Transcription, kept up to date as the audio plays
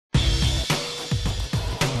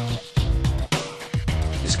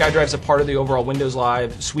SkyDrive is a part of the overall Windows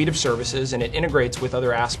Live suite of services, and it integrates with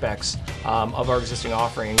other aspects of our existing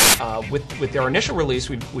offerings. With our initial release,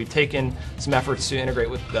 we've taken some efforts to integrate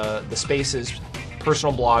with the Spaces,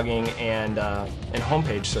 personal blogging, and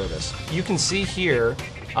homepage service. You can see here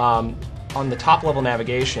on the top level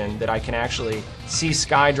navigation that I can actually see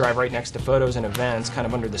SkyDrive right next to Photos and Events, kind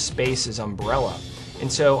of under the Spaces umbrella.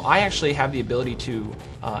 And so I actually have the ability to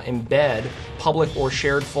embed public or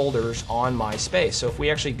shared folders on my space. So if we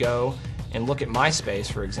actually go and look at my space,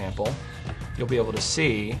 for example, you'll be able to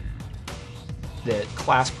see that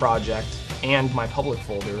class project and my public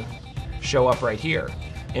folder show up right here.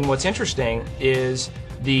 And what's interesting is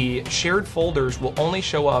the shared folders will only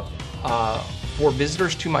show up for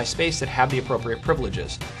visitors to my space that have the appropriate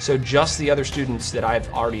privileges. So just the other students that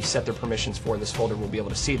I've already set their permissions for this folder will be able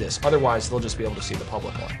to see this. Otherwise, they'll just be able to see the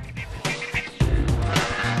public one.